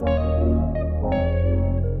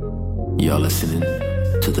You're listening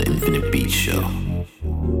to the Infinite Beat Show.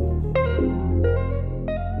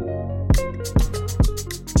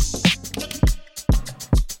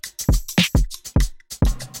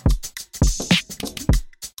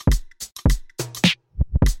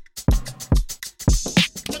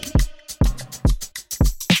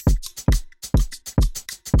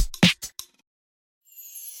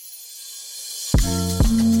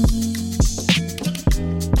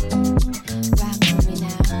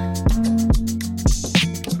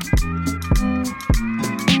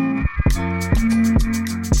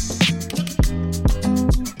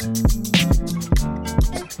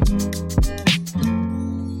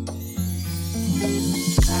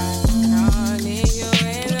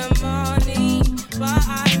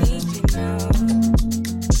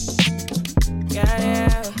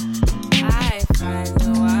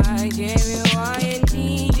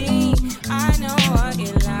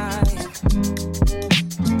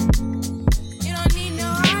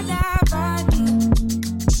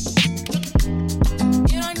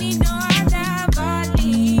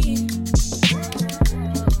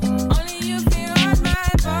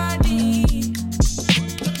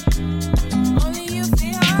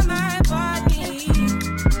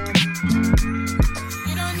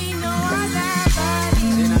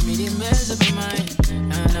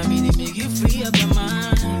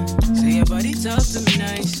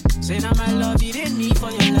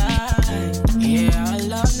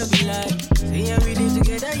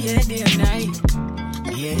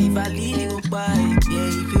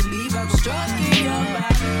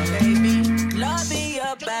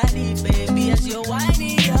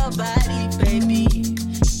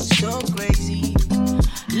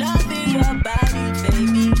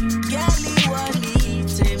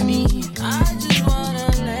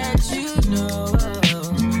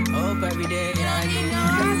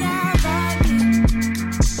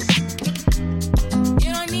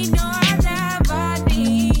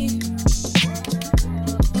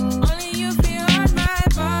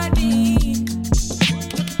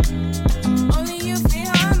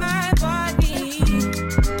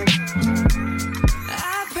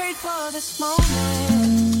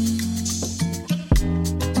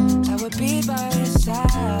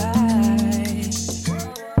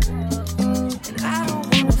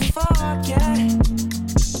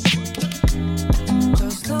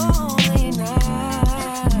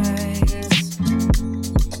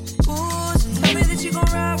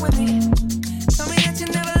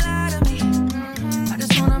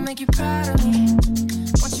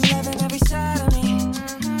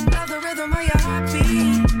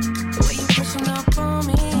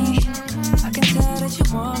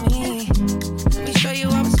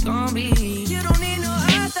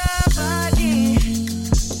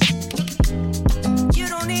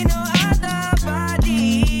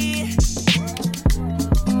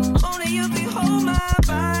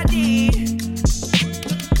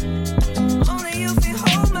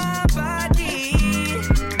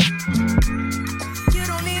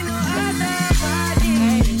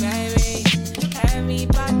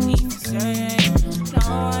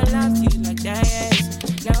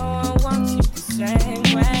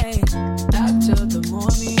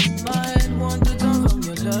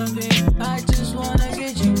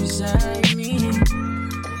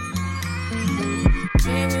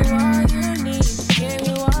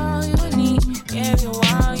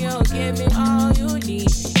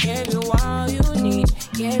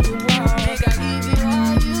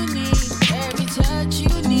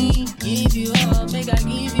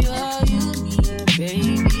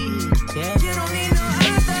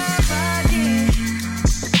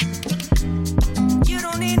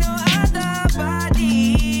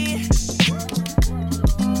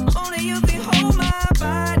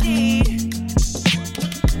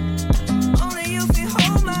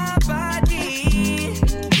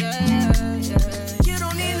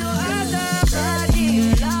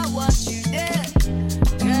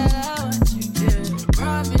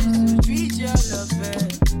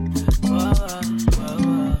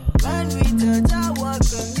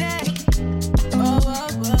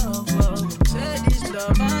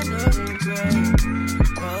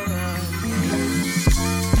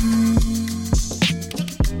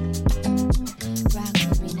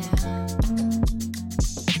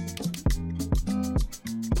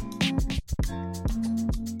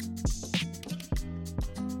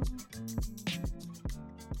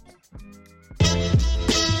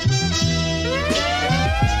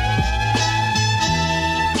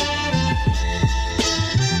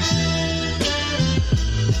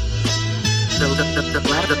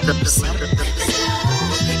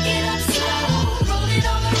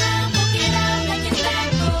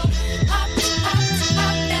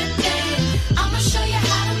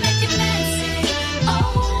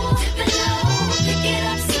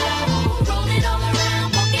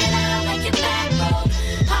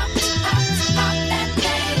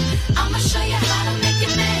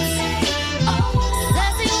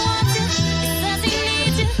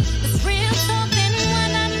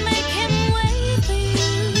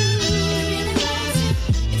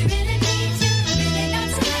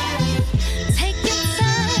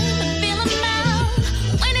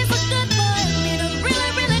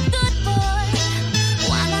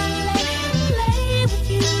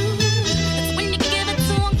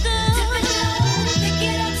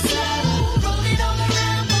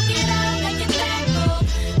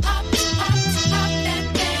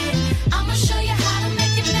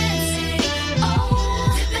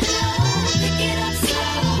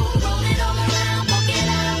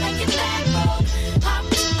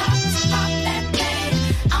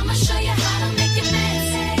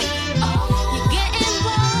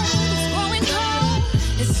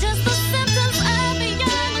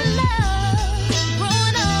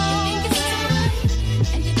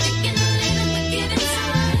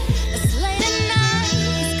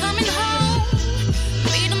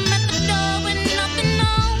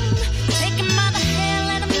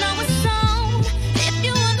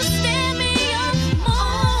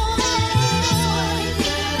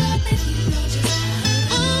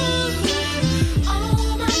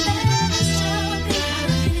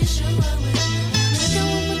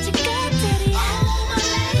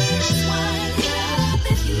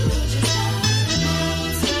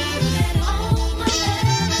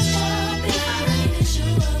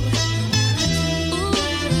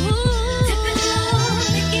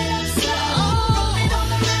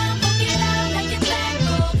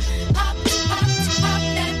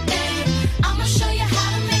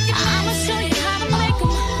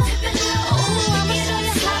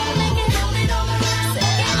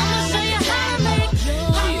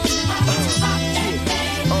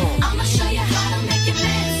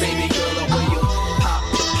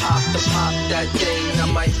 to pop that thing.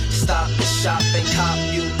 I might stop and shop and cop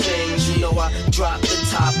you things. You know I drop the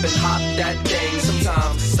top and hop that thing.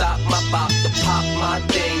 Sometimes stop my bop to pop my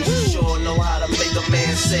things. You sure know how to make a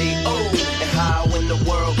man say oh, and how in the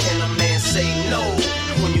world can a man say no?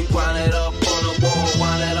 When you grind it up on the wall,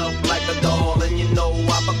 wind it up like a doll, and you know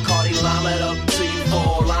I Bacardi line it up till you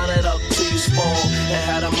fall, line it up till you spoil, and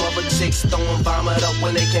had them other chicks throwing vomit up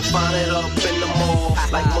when they can find it up in the mall.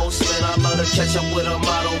 Like most men, I love to catch up with a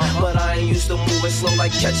model, but I ain't used to moving slow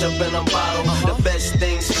like ketchup in a bottle. The best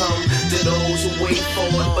things come to those who wait for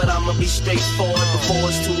it, but I'ma be straightforward before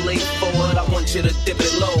it's too late for it. I want you to dip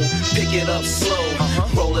it low, pick it up slow,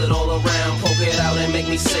 roll it all around, poke it out and make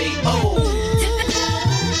me say oh.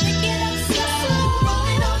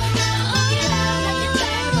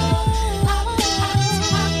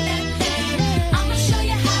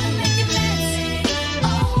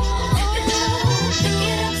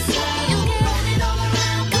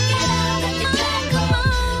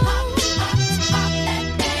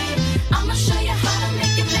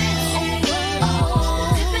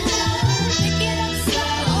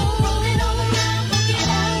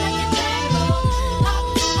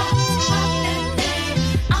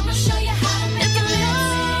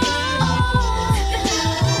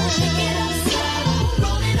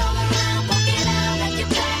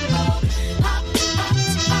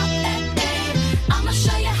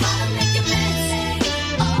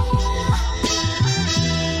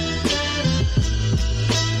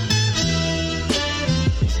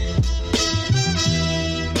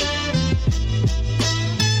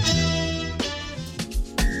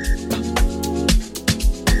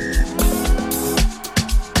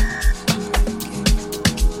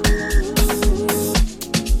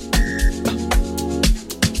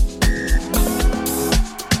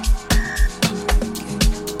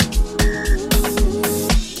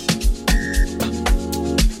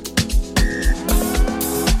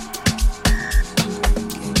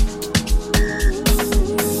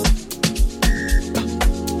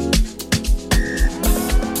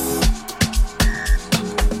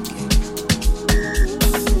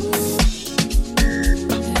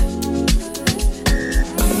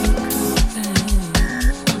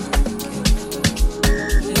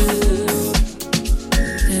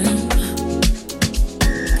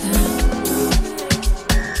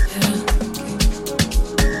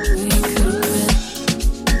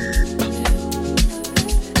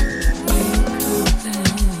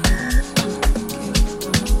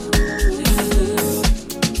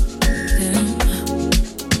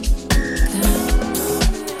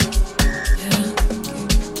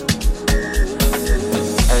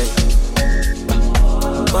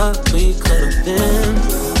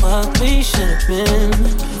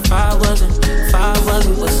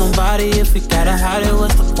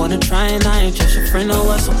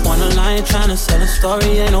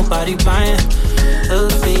 Story ain't nobody buying.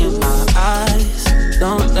 Look me in my eyes,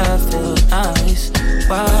 don't that feel nice?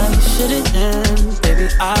 Why should it end? Baby,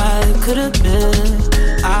 I could've been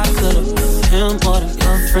him or than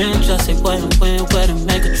your friend. Just say what and when, where to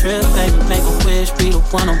make a trip, baby, make a wish, be the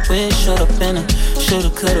one I'm with. Should've been a,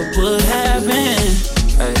 should've, could've, would have been.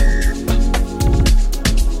 Hey.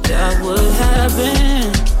 That would have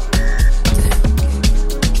been.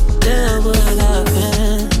 That would have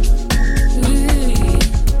been.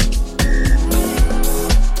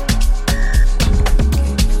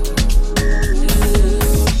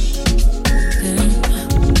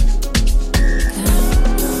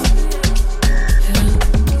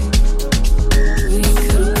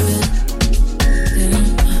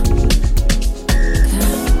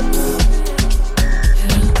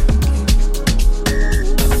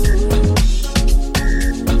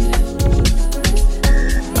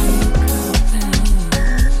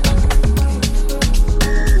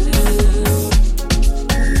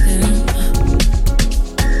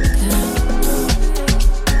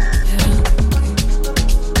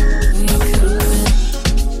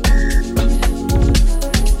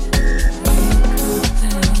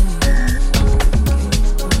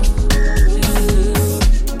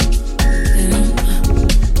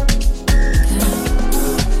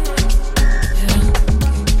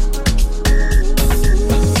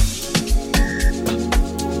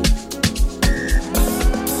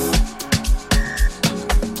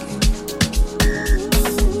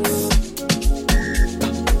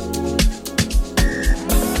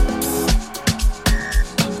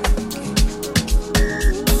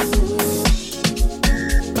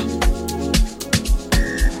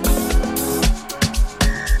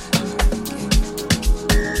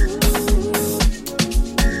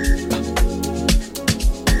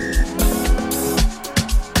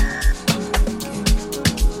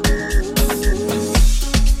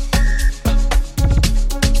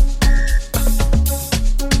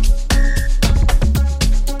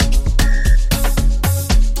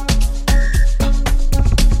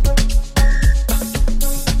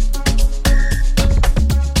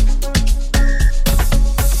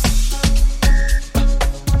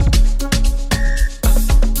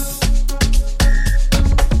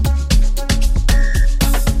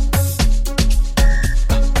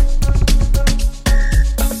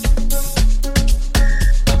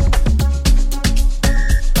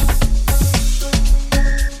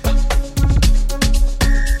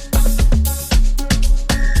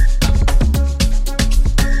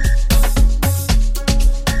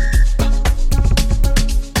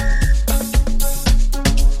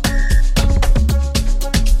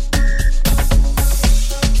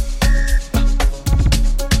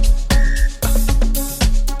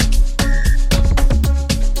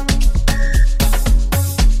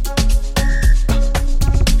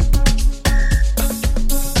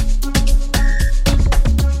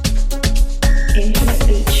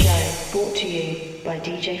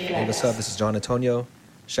 what's up? This is John Antonio.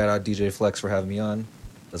 Shout out DJ Flex for having me on.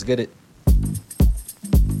 Let's get it.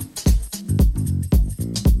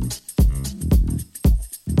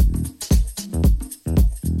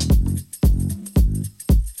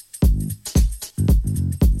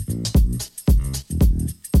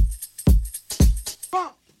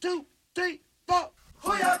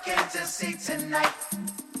 Tonight,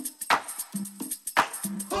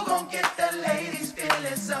 who gon' get the ladies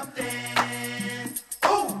feeling something?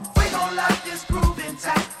 Ooh, we gon' lock this groove in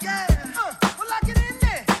tight. Yeah, we'll lock it in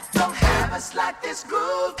there. Don't have us like this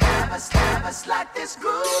groove, have us like this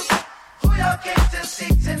groove. Who y'all came to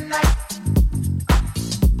see tonight?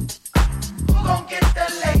 Who gon' get the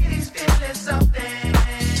ladies feeling something?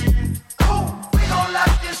 Ooh, we gon'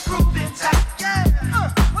 lock this groove in tight. Yeah,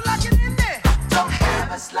 we'll lock it in there. Don't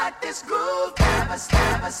have us like this groove, have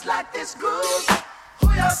us like this groove. Who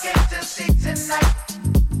y'all came to see tonight?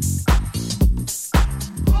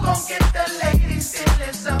 Who gon' get the ladies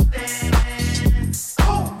feeling something?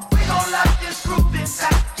 Ooh, we gon' lock this groove in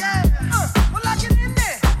tight. Yeah, we'll lock it in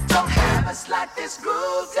there. Don't have us like this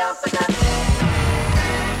groove, down for nothing.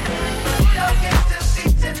 Who y'all came to see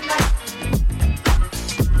tonight?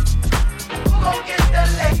 Who gon' get the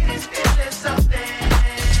ladies feeling something?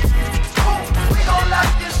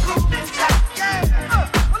 Lock this groove in tight. Yeah,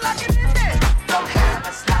 we'll lock it in there. Don't have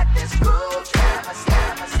us like this groove. Have us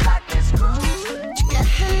like this groove. Let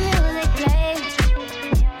the music play.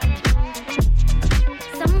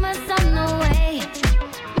 Summer's on the way.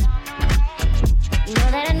 You know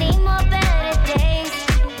that I need more better days.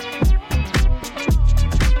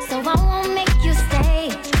 So I won't make you stay.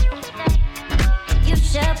 You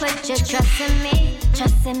should put your trust in me.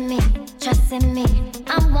 Trust in me. Trust in me.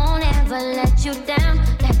 I won't ever let you down,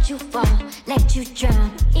 let you fall, let you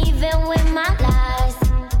drown. Even with my lies,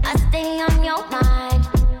 I stay on your mind.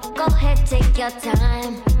 Go ahead, take your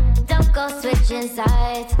time. Don't go switching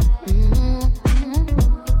sides.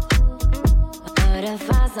 But to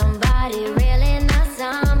find somebody real in the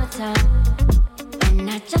summertime, and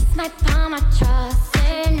I just might find my trust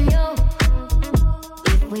in you.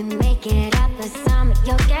 If we make it out the summer,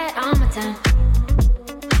 you'll get all my time.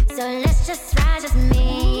 So let's just ride, just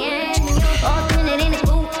me and you. All in it in the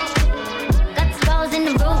booth. Got the balls in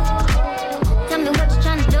the room. Tell me what you're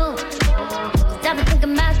trying to do. Cause I've been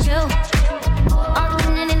thinking about you. All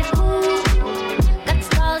in it in the booth. Got the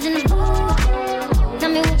balls in the booth. Tell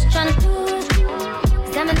me what you're trying to do.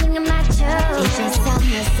 Cause I've been thinking about you. It's just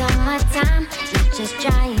summertime. Let's just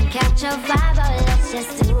try and catch a vibe. Or let's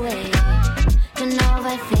just do it. Don't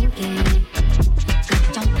overthinking.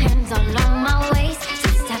 Got your hands all on my waist.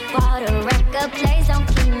 For the record plays, don't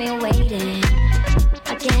keep me waiting.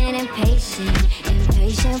 I get impatient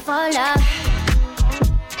for love.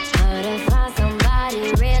 But to find somebody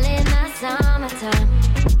real in the summertime,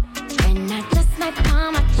 and I just might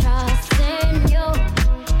find my trust in you.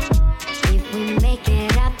 If we make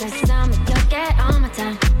it out the summer, you'll get all my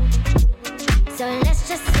time. So let's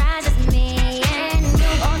just ride, just me and you.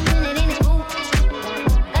 All in it in the booth.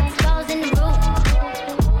 Got the balls in the roof.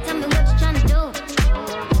 Tell me what you're trying to do.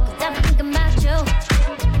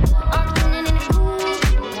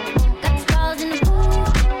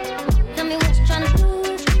 Tell me what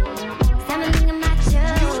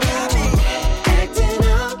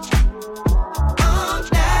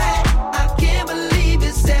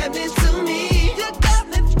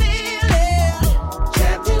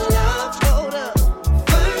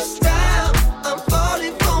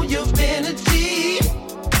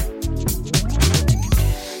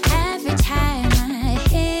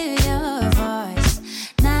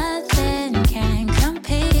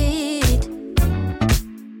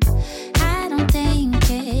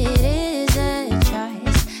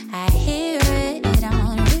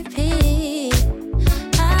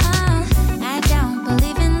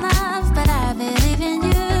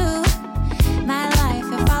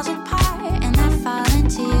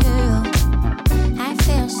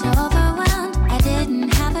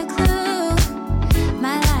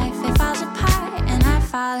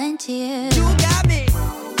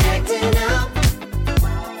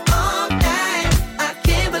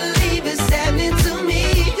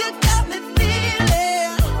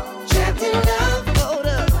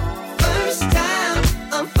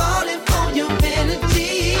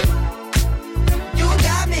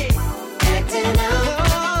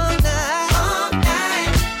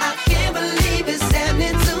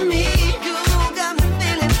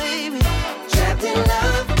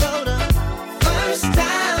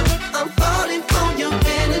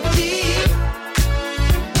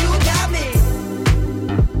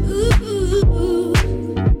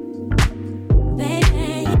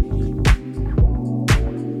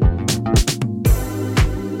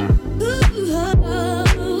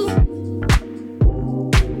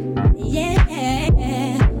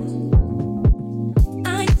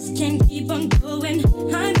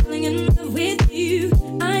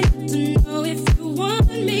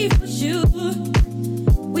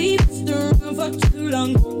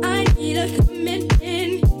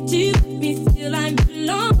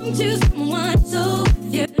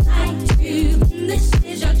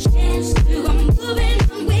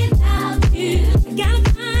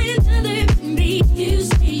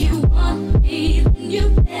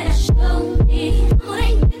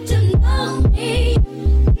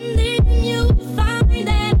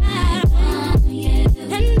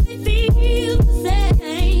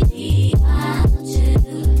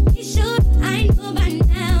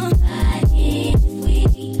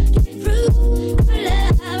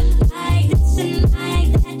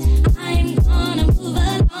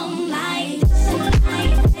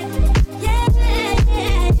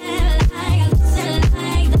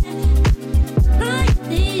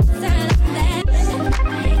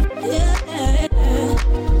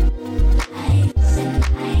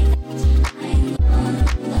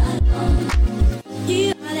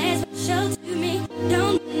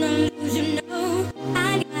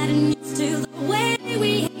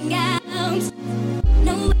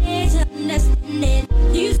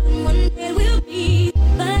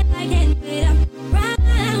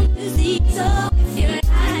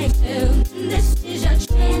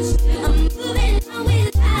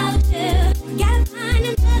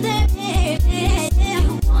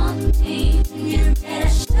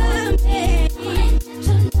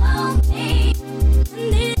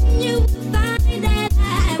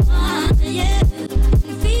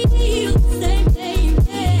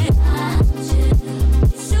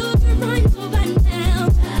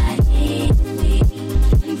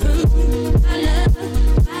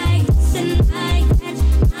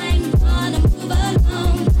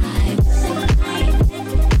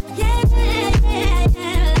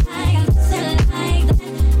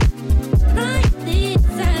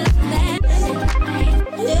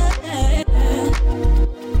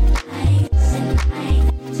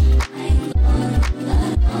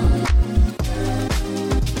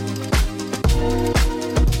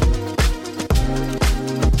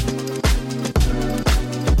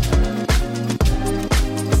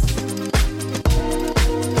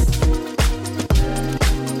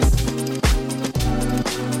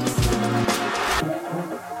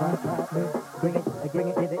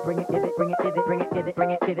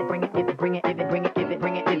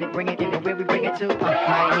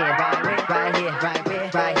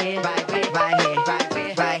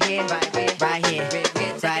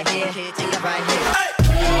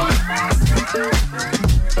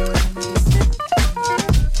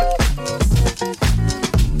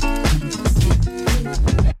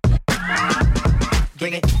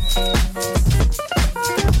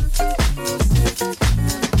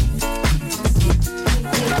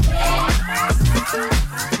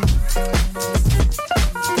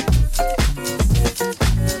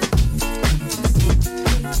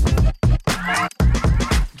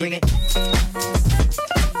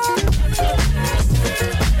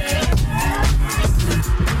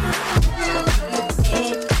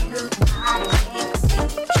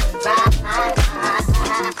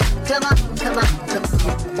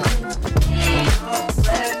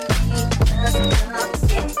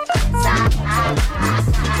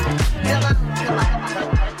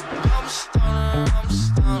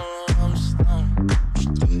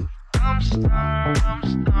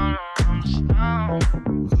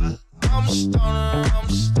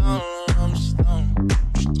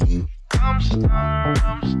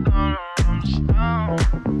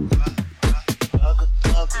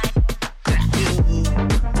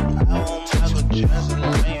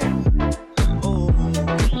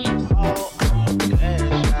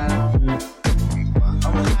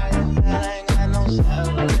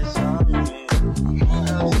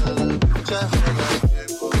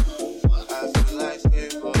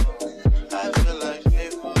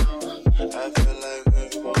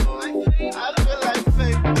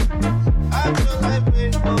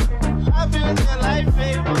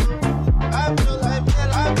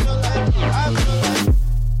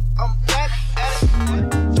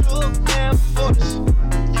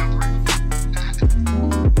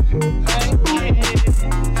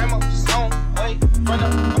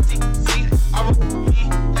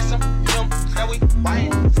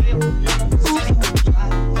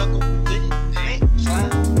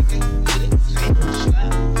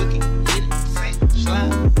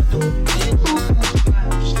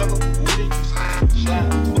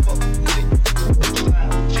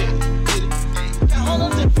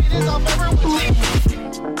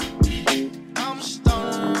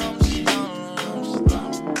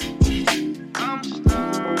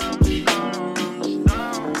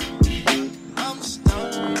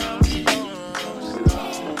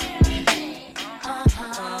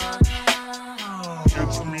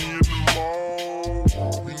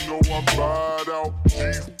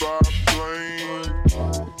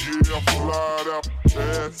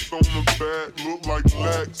Ass on the back, look like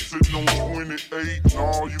Black, sitting on 28, and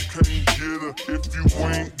all you can't get her if you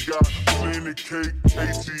ain't got plenty cake.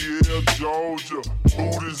 ATL, Georgia.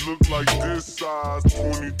 Booties look like this size.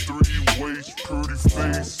 23 waist, pretty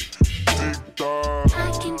face, big thighs.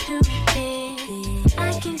 I can do it,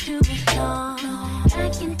 I can do it long. I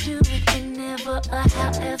can do it whenever or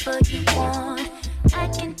however you want. I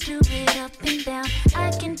can do it up and down,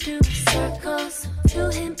 I can do circles. To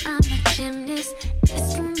him I'm a gymnast,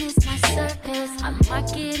 this room is my circus. I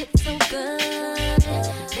market it so good,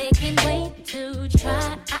 they can't wait to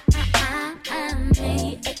try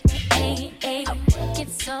me. I work it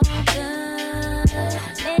so good,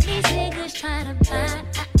 let these niggas try to buy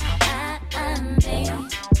me. They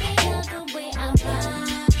love the way I ride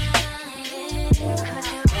it,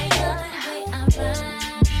 they love the way I ride it.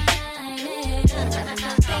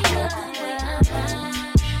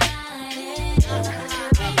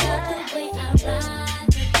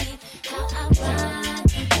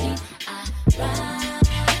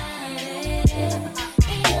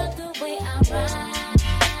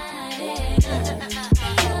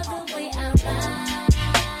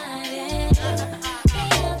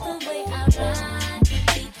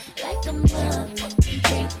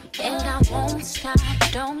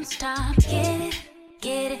 Don't stop,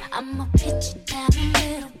 get it, I'ma pitch it down a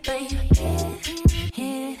little, baby,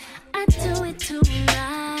 hit it, I do it to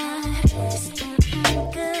right, it's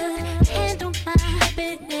good, handle my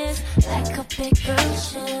business like a big girl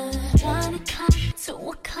should. 1 o'clock, 2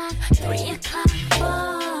 o'clock, 3 o'clock,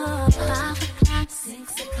 4, 5 o'clock,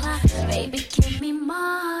 6 o'clock, baby give me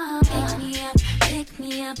more, pick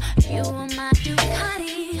me up, you are my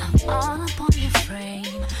Ducati, I'm all up on your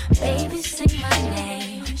frame, baby sing my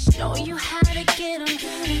name, show you how to get 'em,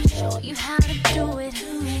 show you how to do it,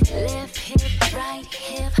 left hip, right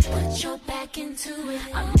hip, put your back into it,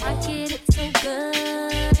 I market it so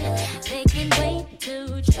good, they can't wait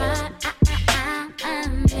to try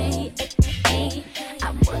me, I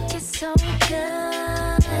work it so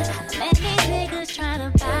good, many niggas try to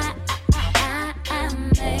buy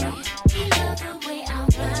me, he love the way I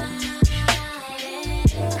ride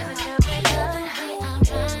it, he love the way I ride it, he love the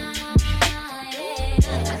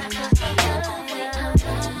way I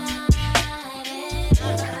ride it, he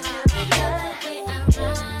love the way I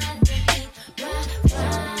ride the beat,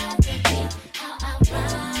 ride the beat, how I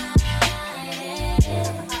ride it,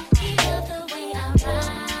 he love the way I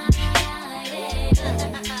ride it, he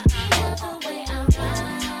love the way I ride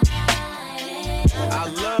it. I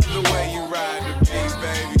love the way you ride the beat,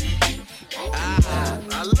 baby.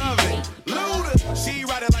 I love it. Luda, she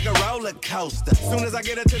ride it like a roller coaster. Soon as I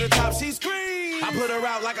get her to the top, she screams. I put her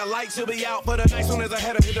out like a light, she'll be out for the night. Soon as I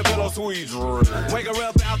hit her, hit the pillow, sweet dream. Wake her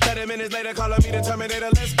up out 30 minutes later, calling me the Terminator.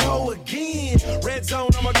 Let's go again. Red zone,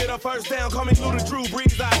 I'ma get her first down. Call me Luda Drew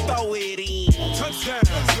Brees, I throw it in. Touchdown,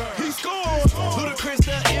 he scores. Ludacris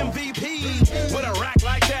the MVP. With a rack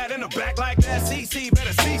like that and a back like that, CC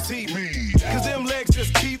better CC me. Cause them legs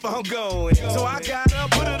just keep on going. So I gotta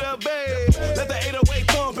put it up, babe. Let the 808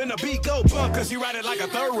 thump and the beat go bump. Cause you ride it like a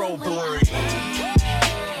thoroughbred.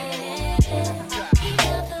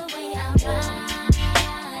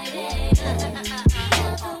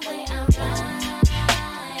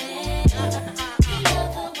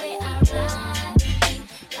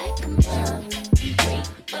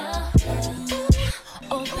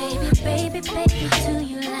 Oh baby, baby, baby, do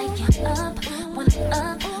you like it up? When I'm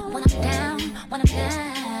up, when I'm down, when I'm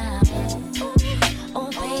down. Oh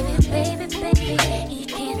baby, baby, baby, you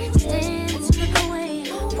can't stand to look away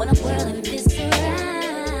when I'm whirling this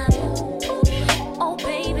around. Oh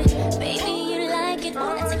baby, baby, you like it,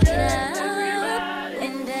 wanna take it out.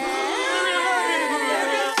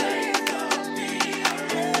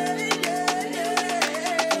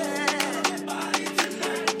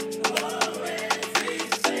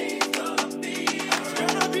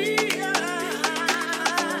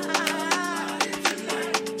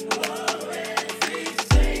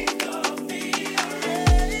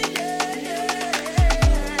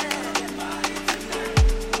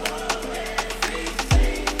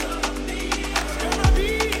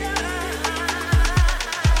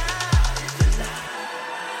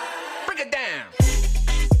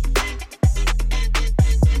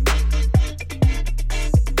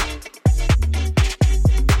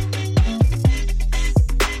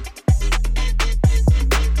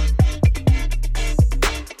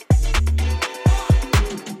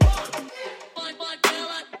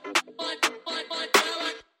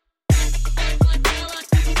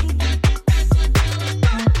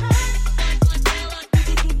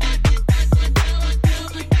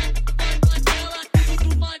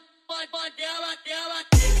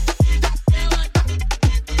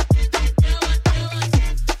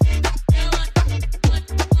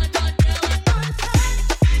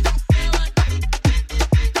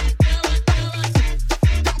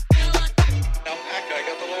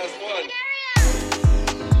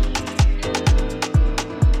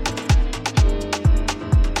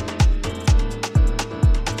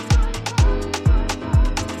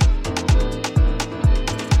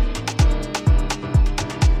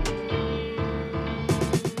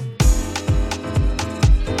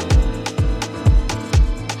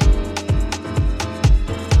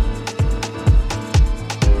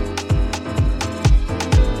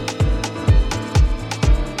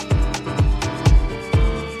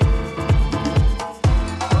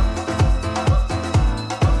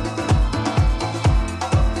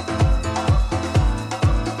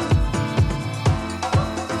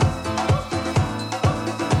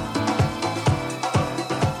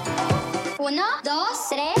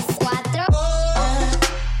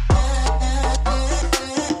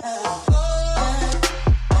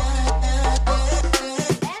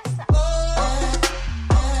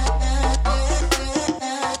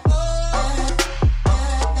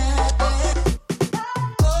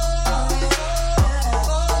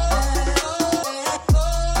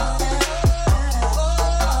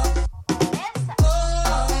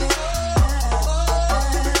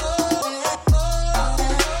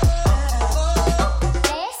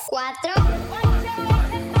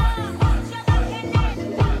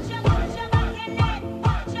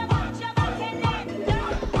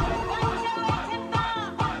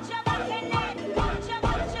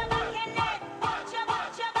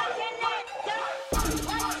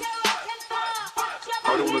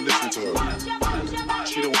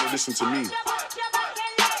 listen to me.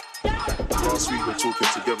 Last week we're talking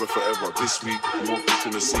together forever. This week, more fish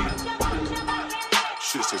in the sea.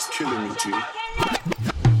 Shit's just killing me, G.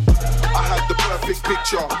 I had the perfect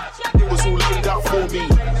picture. It was all laid out for me.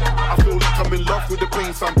 I feel like I'm in love with the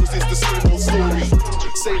pain fam, cause it's the same old story.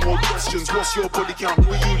 Same old questions, what's your body count?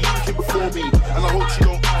 Were you linking before me? And I hope she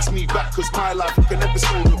don't ask me back, cause my life like an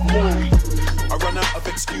episode of Maury. I run out of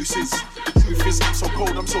excuses. The truth is I'm so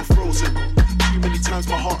cold, I'm so frozen. Too many times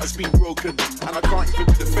my heart has been broken, and I can't even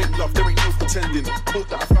do the fake love, there ain't no pretending. Thought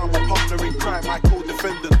that I found my partner in crime, my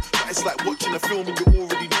co-defendant. But it's like watching a film and you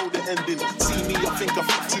already know the ending. See me, I think I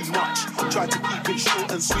think too much. Tried to keep it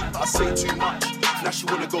short and sweet, but I say too much. Now she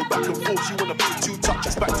wanna go back and forth, she wanna play two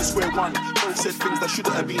touches back to square one. Both said things that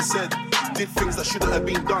shouldn't have been said, did things that shouldn't have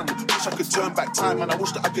been done. Wish I could turn back time and I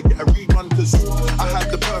wish that I could get a rerun, cause I had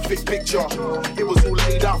the perfect picture. It was all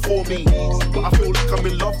laid out for me, but I feel like I'm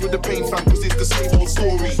in love with the pain fam, cause it's the same old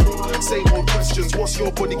story. Same old questions, what's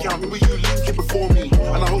your body count? Were you linking before me?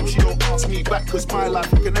 And I hope she don't ask me back, cause my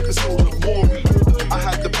life like an episode of Maury. I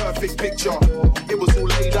had the perfect picture, it was all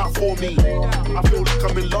laid out for me. I feel like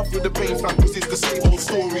I'm in love with the pain fam, cause it's the same old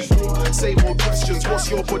story. Same old questions, what's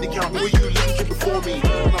your body count? Were you linking before me?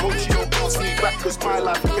 And I hope she don't ask me back, cause my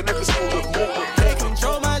life like an episode of Maury. They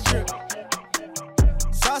control my drip.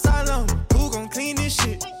 Sauce all on, who gon' clean this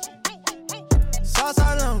shit? Sauce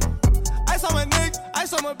all on, ice on my neck,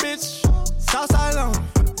 ice on my bitch. Sauce all on,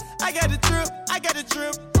 I got the drip, I got the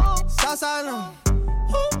drip. Sauce all on,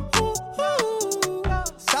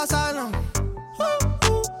 sauce all on,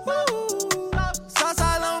 sauce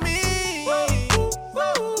all on me.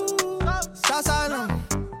 Sauce all on,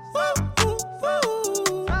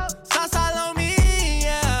 sauce all on me,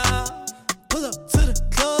 yeah. Pull up to the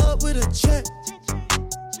club with a check,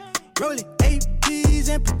 rolling APs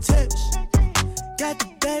and Protect. Got the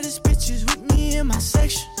baddest bitches with me in my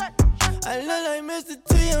section. I look like Mr.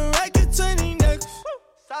 T and Rocket 20 necklace.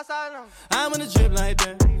 I'm on a drip like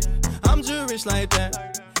that, I'm Jewish like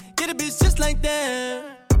that. Get a bitch just like that.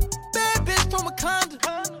 Bad bitch from Wakanda,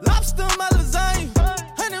 lobster my lasagna.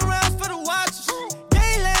 100 rounds for the watches,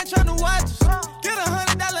 gangland tryna watch us. Get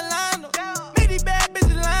 $100 line up, meet these bad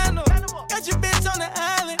bitches line up. Got your bitch on the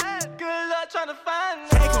island, good luck tryna find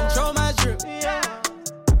her. They control my drip,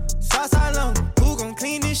 sauce all on, who gon'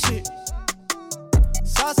 clean this shit?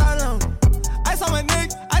 Sauce all on, ice on my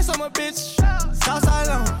neck, ice on my bitch. Sauce all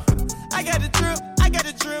on, I got the drip, I got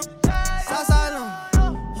the drip. Sauce all on,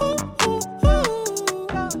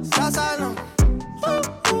 sauce all on,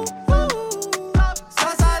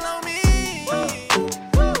 sauce all on me.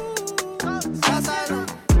 Sauce all on.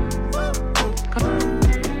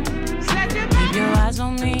 Keep your eyes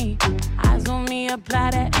on me,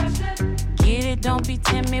 apply that. Get it, don't be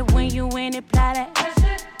timid when you in it, apply that.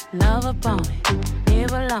 Love upon it,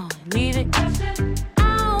 live alone, leave it.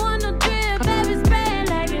 I don't want no drip, baby, spray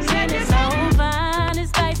like it's really so fine. It's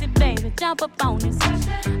spicy, baby, jump up on this.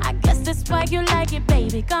 I guess that's why you like it,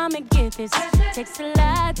 baby, come and get this. Takes a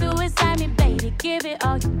lot to excite me, baby, give it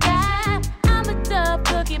all you got. I'm a tough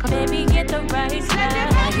cookie, baby, get the right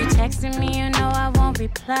side. Why you texting me, you know I won't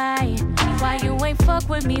reply. Why you ain't fuck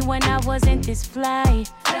with me when I wasn't this fly?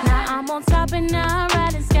 Now I'm on top and now I'm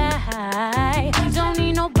riding sky high. Don't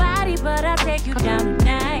need nobody, but I'll take you down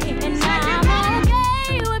tonight. And now I'm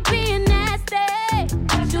okay with being nasty.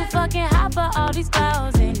 Too fucking hot for all these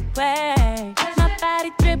clothes anyway. My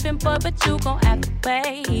body dripping, boy, but you gon' have to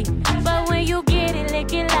wait. But when you get it,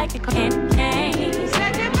 lick it like a candy cane.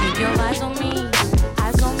 Keep your eyes on me,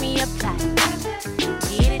 apply.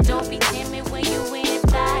 Get it, don't be timid when you in it,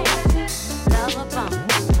 fly. Love a bump,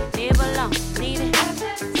 live alone, leave it.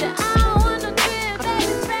 So I don't want no drip,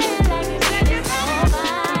 baby, spray it like it's really so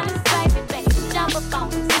fine. It's spicy, baby, jump up on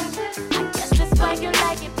this. I guess that's why you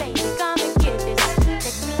like it, baby, come and get this.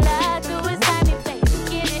 Takes a lot to excite me, baby,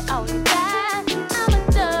 get it all you got. I'm a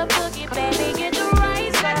tough cookie, baby, get the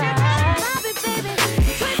right side. Pop it, baby,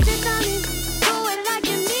 twist it, darling. Do it like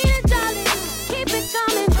you need it, darling. Keep it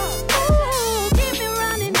coming. Ooh.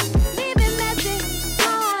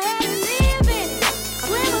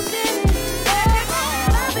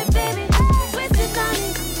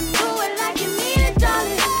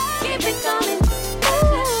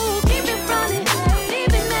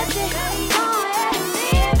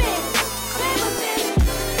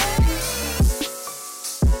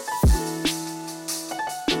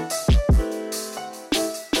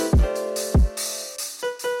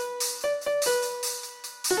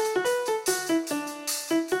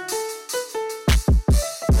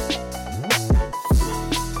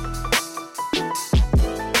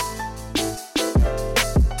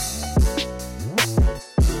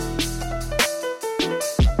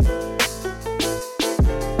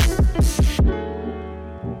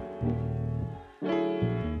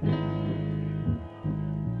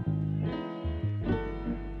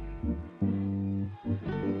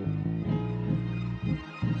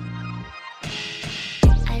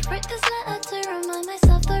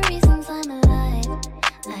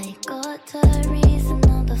 I got to reason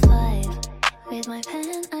number 5. With my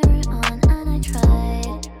pen I wrote on and I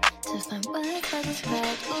tried to find words that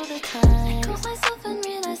describe all the time. I caught myself and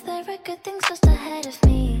realized there are good things just ahead of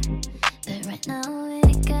me. But right now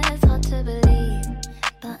it gets hard to believe.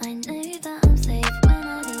 But I know that I'm safe when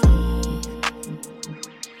I leave.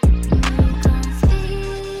 You can't speak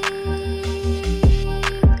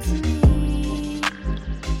to me.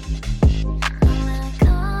 And I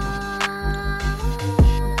can't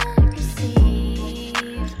receive.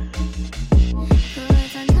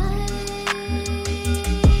 But I know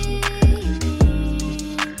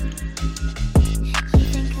you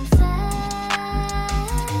think I'm set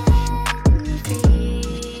me free.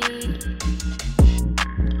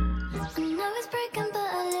 I know it's broken, but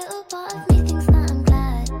a little part of me thinks that I'm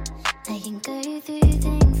glad I can go through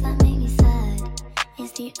things that make me sad.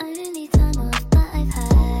 It's the only time off that I've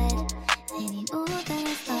had. Any more than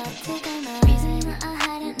I start to go mad. Reason that I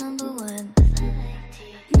had it number 1.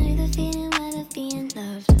 Know the feeling well of being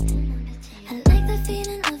loved. I like the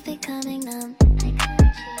feeling of becoming numb.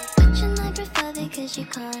 But you might prefer because you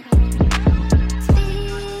can't speak to me.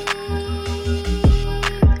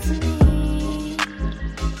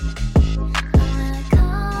 And I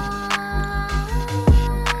can't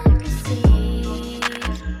receive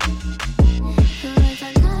the words I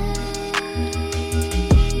know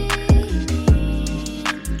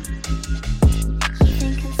you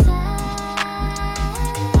think I'm set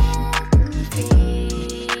me free.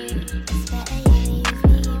 It's better you leave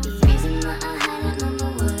me be. Reason that I had it number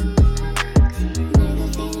 1. Know the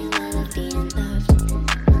feeling well of being loved.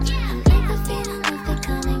 I like the feeling of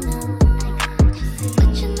becoming numb. But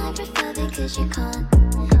you might prefer because you can't.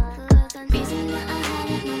 Reason that I had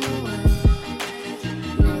it number 1.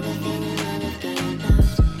 Know the feeling well of being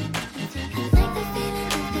loved. I like the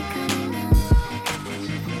feeling of becoming numb.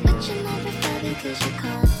 But you might prefer because you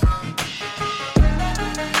can't.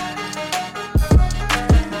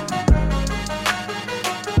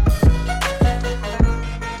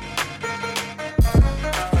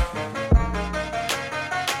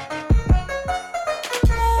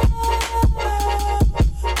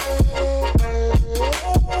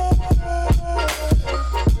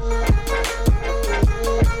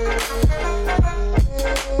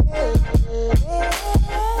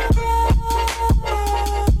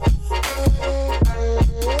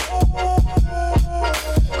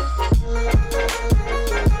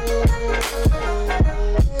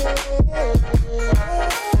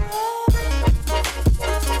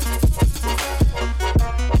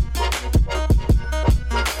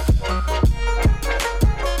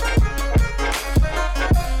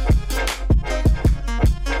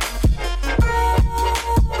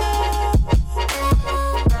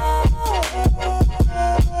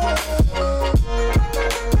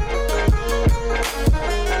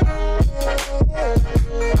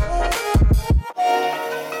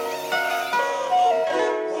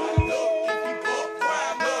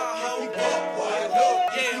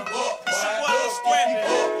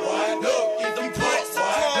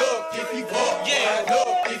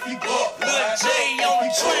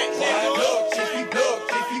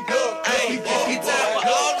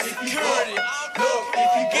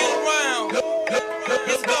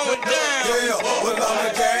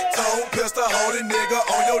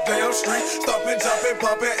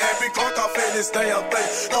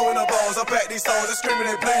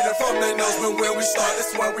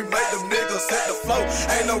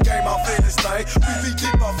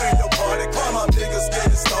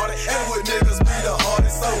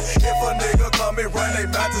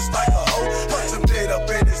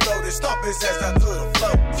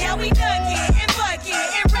 Yeah, we done and bucky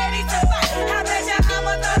and ready to fight. How bet ya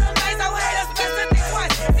I'ma throw them dice? Oh, haters best to think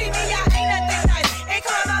twice. See me, I ain't nothing nice. And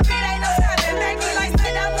call my beat ain't no stopping. Back me like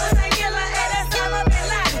Saddam Hussein, killer, and that's Osama bin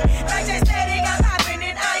Laden. Like Jay said, it got poppin',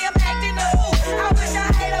 and I am acting a fool. I wish I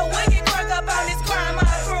had a wicked quirk up on this crime I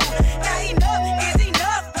grew. Now enough is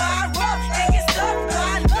enough. Why I rough and get stuck?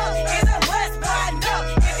 Why love is a must? Why no?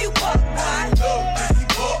 If you buck, why look? If you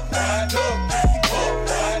buck, why look? If you buck,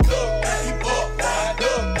 why look? If you buck, why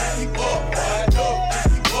look? If you buck, why look? If you buck, why look? If you buck,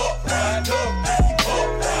 why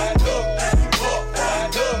look? If you buck, why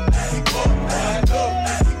look? If you buck, why look?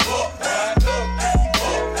 If you buck, why look? If you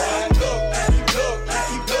buck, why look? If you look, if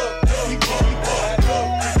you look, if you buck, why look?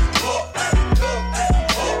 If you buck, if you look,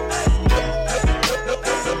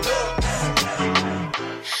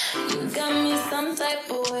 You got me some type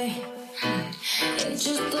of way. Ain't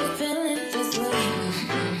used to feeling this way.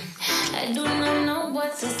 I do not know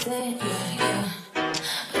what to say.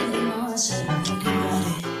 But you know I shouldn't think about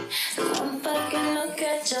it. So one fucking look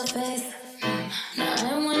at your face. Now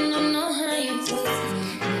I wanna know how you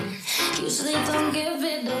taste. Usually don't give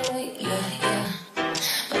it away, yeah.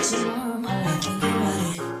 But you know I'm always thinking about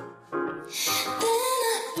it. Then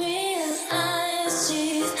I realize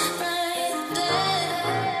she's right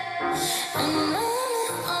there. And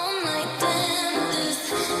I'm like, damn, this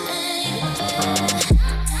ain't fair.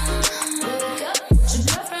 Wake up with your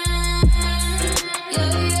girlfriend,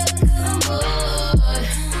 yeah, 'cause I'm bored.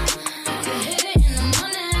 You can hit it in the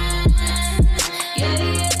morning, yeah,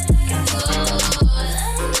 it's good. I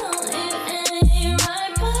know it ain't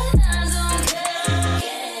right, but I don't care.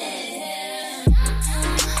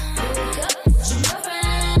 Wake up with your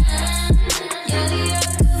girlfriend, yeah,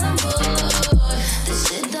 'cause I'm bored. This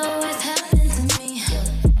shit always happens to me.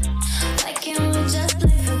 Why can't we just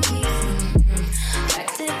play for keeps?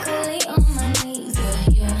 Practically on my knees,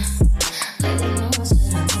 yeah. Let them know what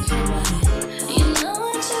I'm thinking about it. You know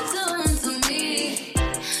what you're doing to me.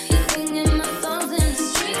 You're singing my songs in the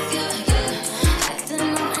streets, yeah. Acting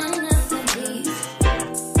all innocent, please.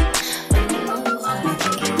 When you know you always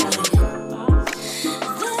thinking about it.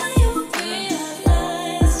 Then you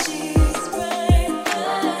realize she's right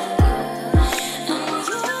there. And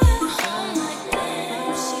you're at home like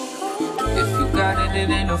damn, she If you got it, it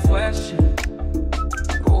ain't no question.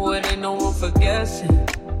 Oh, it ain't no room for guessing.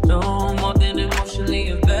 No more than emotionally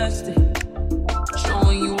invested.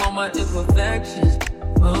 Showing you all my imperfections.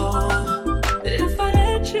 Oh, if I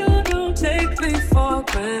let you, don't take me for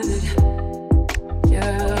granted.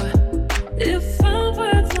 Yeah, if I'm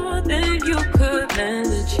worth more than you could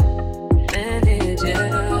manage,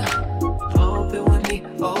 yeah. Open with me,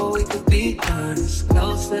 oh, we could be honest.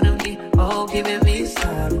 Closer to me, oh, giving me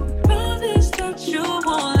silence. Promise that you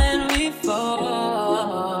won't let me fall.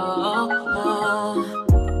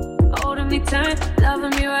 Holding me tight,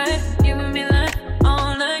 loving me right, giving me life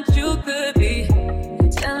all night. You could be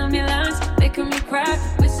telling me lies, making me cry,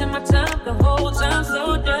 wasting my time the whole time.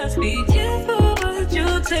 So just be careful what you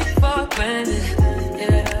take for granted.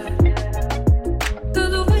 Yeah.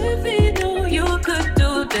 Through the way we know you could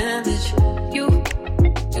do damage. You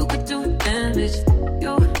could do damage.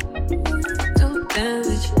 You do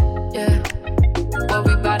damage. Yeah.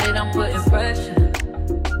 Worry about it, I'm putting pressure.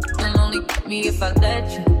 You'll only get me if I let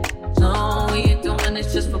you. No, we ain't doing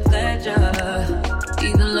this just for pleasure.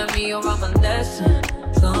 Either learn me or I'm a lesson.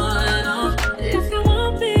 Going on. If you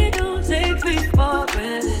want me, don't take me for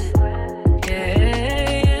granted.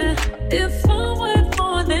 Yeah. If I'm worth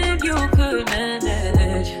more than you could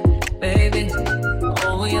manage, baby.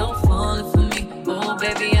 Oh, you're falling for me. Oh,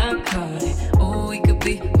 baby, I'm caught it. Oh, we could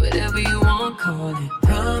be whatever you want, call it.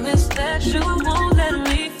 Promise that you won't let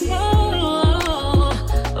me fall.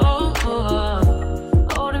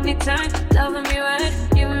 Holding me tight, loving me right,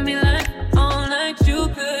 giving me life all night. You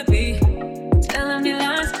could be telling me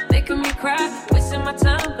lies, making me cry, wasting my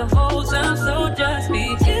time the whole time. So just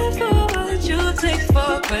be careful what you take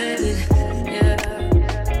for granted. Yeah.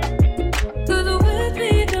 Through the way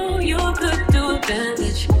we know you could do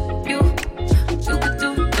damage. You could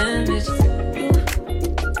do damage. You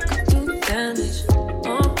could do damage.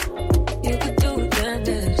 Oh, you could do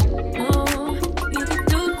damage. Oh, you could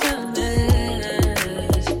do damage.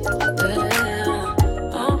 Yeah.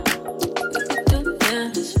 Oh, you could do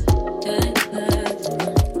damage.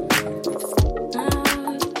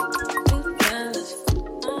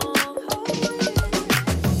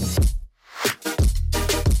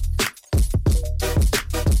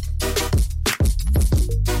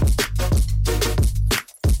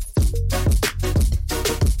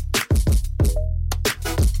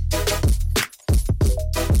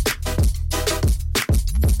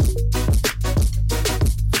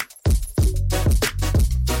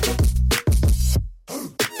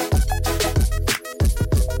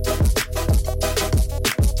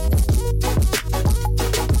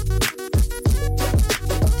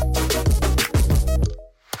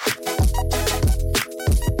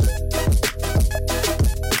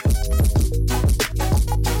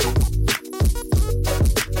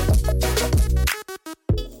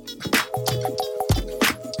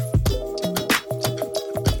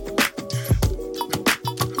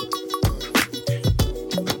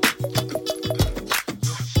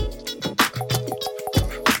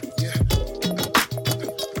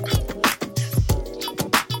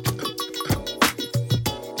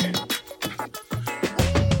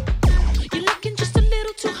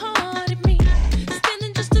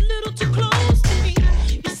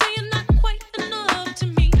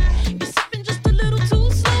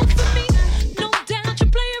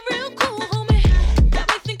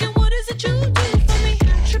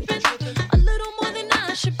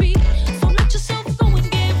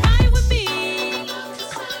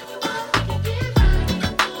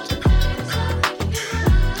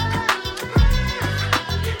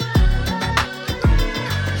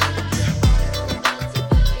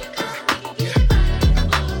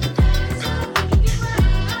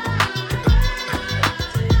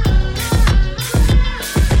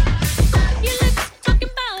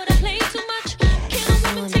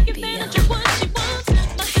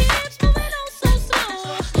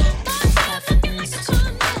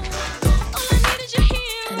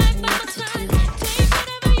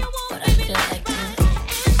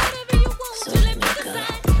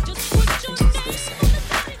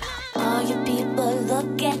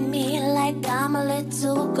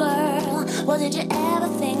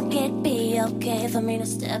 for me to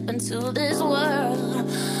step into this world.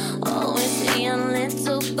 Always saying,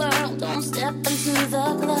 little girl, don't step into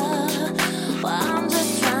the club. Well, I'm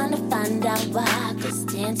just trying to find out why, 'cause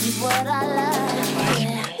dancing's what I like.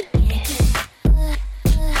 Yeah.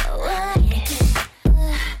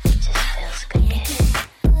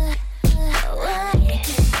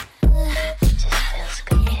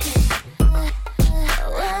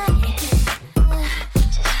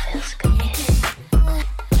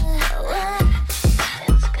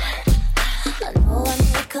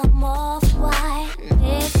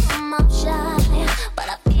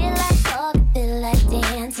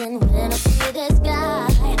 When I see this guy,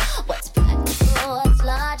 what's practical, what's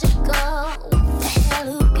logical, what the hell,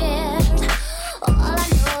 who cares? All I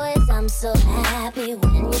know is I'm so happy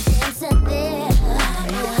when you're dancing there.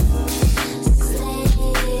 Slave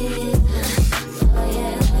for you, I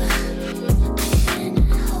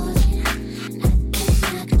cannot hold you, I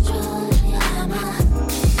cannot control you. I'm a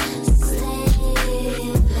slave for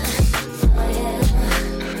you, I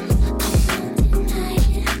won't deny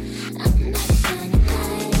it, I'm not trying to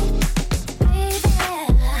hide it.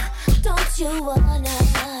 Don't you wanna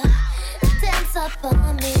dance up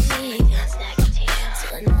on me to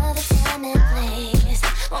another time and place?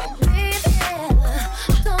 Oh baby,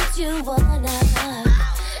 don't you wanna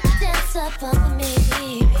dance up on me?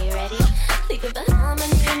 Are you ready? Think of the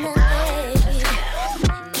harmony in the way.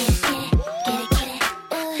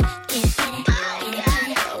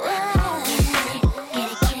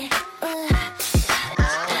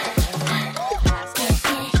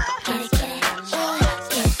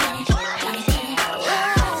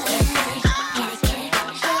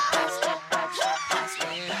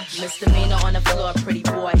 Misdemeanor on the floor, pretty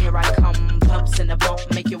boy, here I come. Pumps in the bump,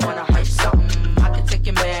 make you wanna hype something. I can take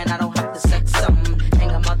your man, I don't have to sex something. Hang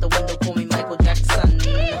him out the window, call me Michael Jackson.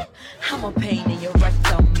 I'm a pain in your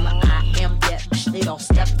rectum. I am that bitch, they don't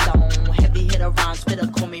step down. Heavy hitter rhymes, spitter,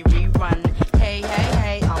 call me rerun. Hey, hey,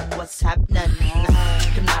 hey, what's happening?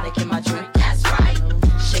 Hypnotic in my drink, that's right.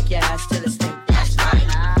 Shake your ass till it's stink, that's right.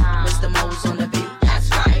 Mr. Mo's on the beat, that's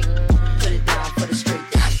right. Put it down for the street,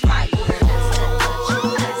 that's right.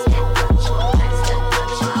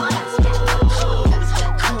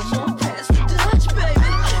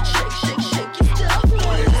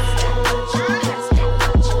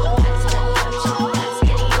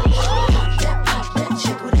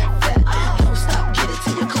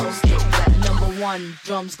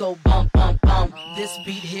 Drums go bump, bump, bump. This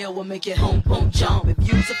beat here will make it home, boom, jump. If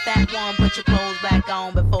you's a fat one, put your clothes back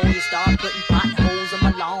on before you start putting potholes in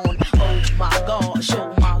my lawn. Oh my gosh,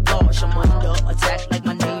 oh my gosh, I'm under attack like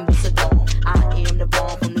my name was Saddam. I am the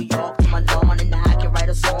bomb from New York to my lawn, and I can write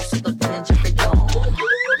a song sicker than Jeffrey Dawn.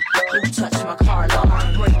 Who touched my car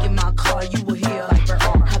alarm? Breaking my car, you will hear like her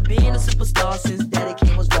arm. I've been a superstar since Daddy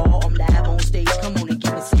King was raw. I'm live on stage, come on and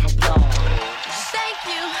give me some applause. Thank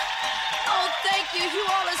you. Oh, thank you. You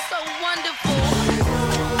all are so wonderful.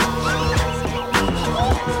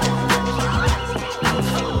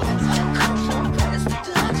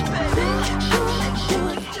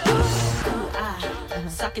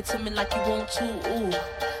 Sock it to me like you want to. Ooh,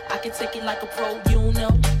 I can take it like a pro, you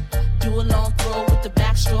know. Do a long throw with the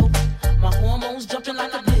backstroke. My hormones jumping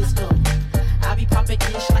like a disco. I be popping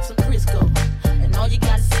ish like some Crisco. And all you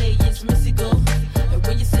gotta say is Missy go. And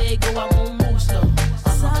when you say go, I won't move slow.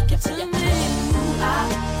 Sock it to me.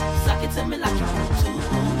 Sock it to me like you want to.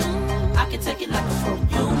 I can take it like a pro,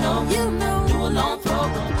 you know. Do a long throw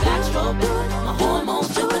with the backstroke. My hormones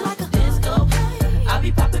jumping like a disco. I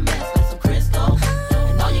be popping mess like some Crisco.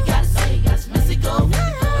 And all you gotta say is Missy go. And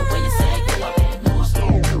when you say go, I won't move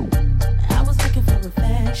slow. I was looking for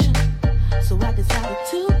affection, so I decided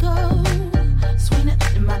to go. Swing it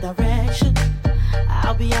in my direction.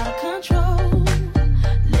 I'll be out of control.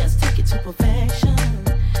 Let's take it to perfection.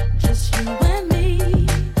 Just you and me.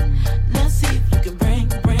 Let's see if you can bring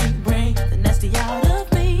the nasty out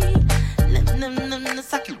of me.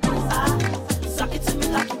 Suck it to me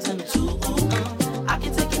like you tell me to. I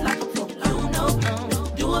can take it like a pro, you know.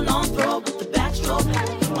 Do a long throw with the backstroke.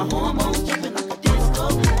 My hormones jumping like a disco.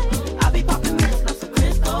 I be popping mess like some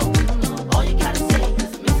Crisco. All you gotta say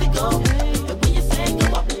is Missy go. And when you say go,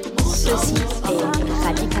 I won't move slow.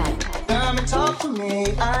 Come and talk to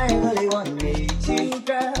me. I really wanna meet you,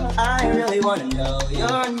 girl. I really wanna know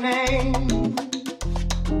your name.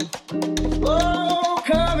 Oh,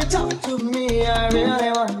 come and talk to me. I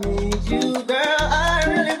really wanna meet you, girl. I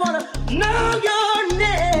really wanna know your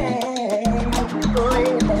name. Oh,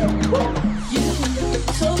 yeah. You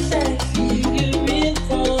so sexy. You really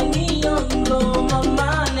turn me on, blow my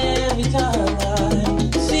mind every time I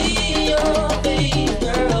see your face,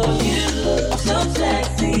 girl. You look so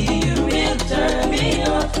sexy. You really turn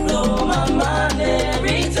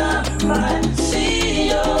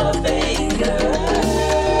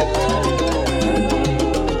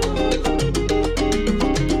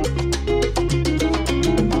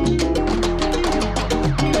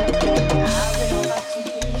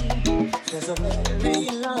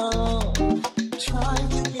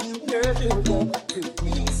sugar to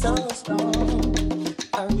be so strong.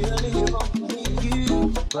 I really want to meet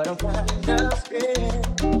you, but I'm kinda scared.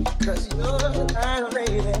 Cause you're the kind of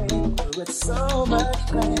lady with so much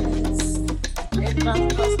class. If I'm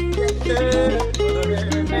supposed to get there for the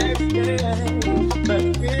very next day, but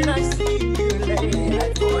when I see you late,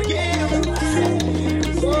 I forget what I said.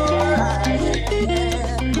 So I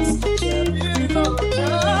dance. You're beautiful,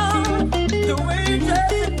 the way you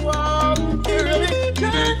touch and walk, you really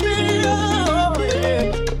got me on.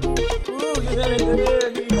 Yeah. Ooh, yeah.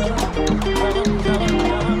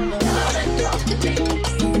 Talk to me.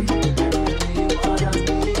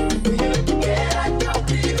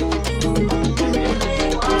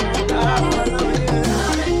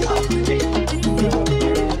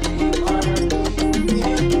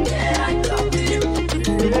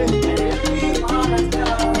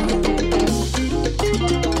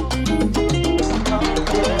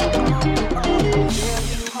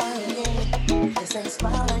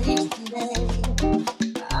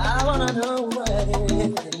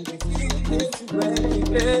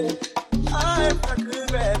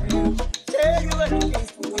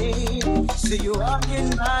 See you walking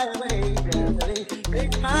my way, really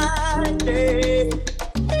make my day.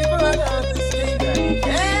 People are going to sing,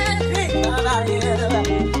 can't think about it.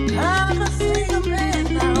 I'm a single man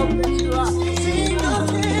now, but you are single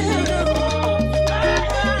man. I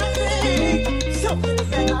sing something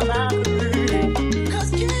that I'm free. Cause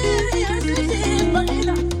Kitty has to sing, but you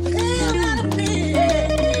know, they're not a me.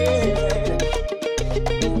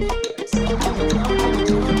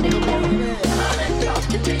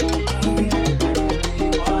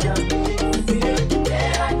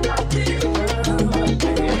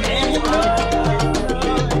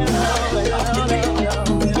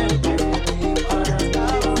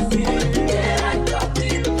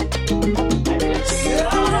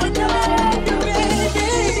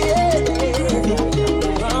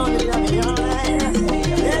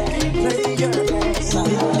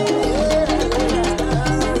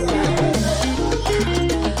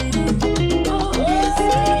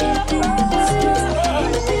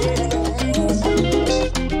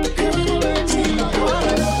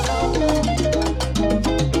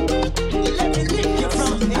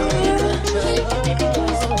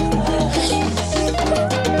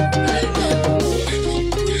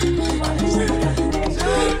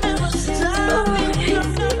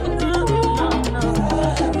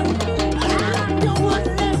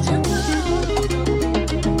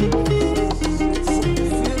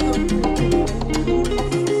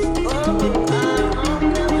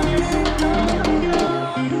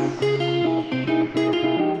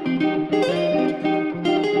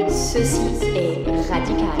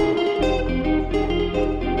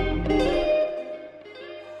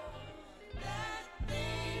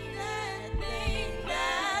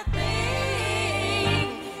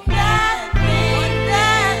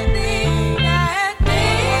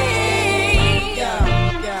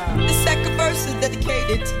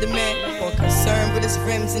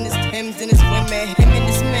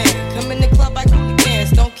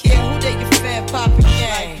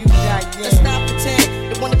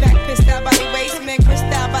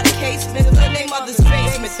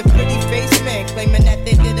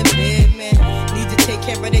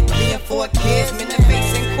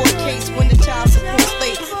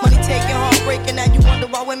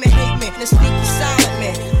 Women hate men, the sneaky silent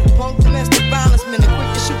men, punk domestic violence men, the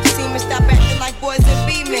quick to shoot the semen, stop at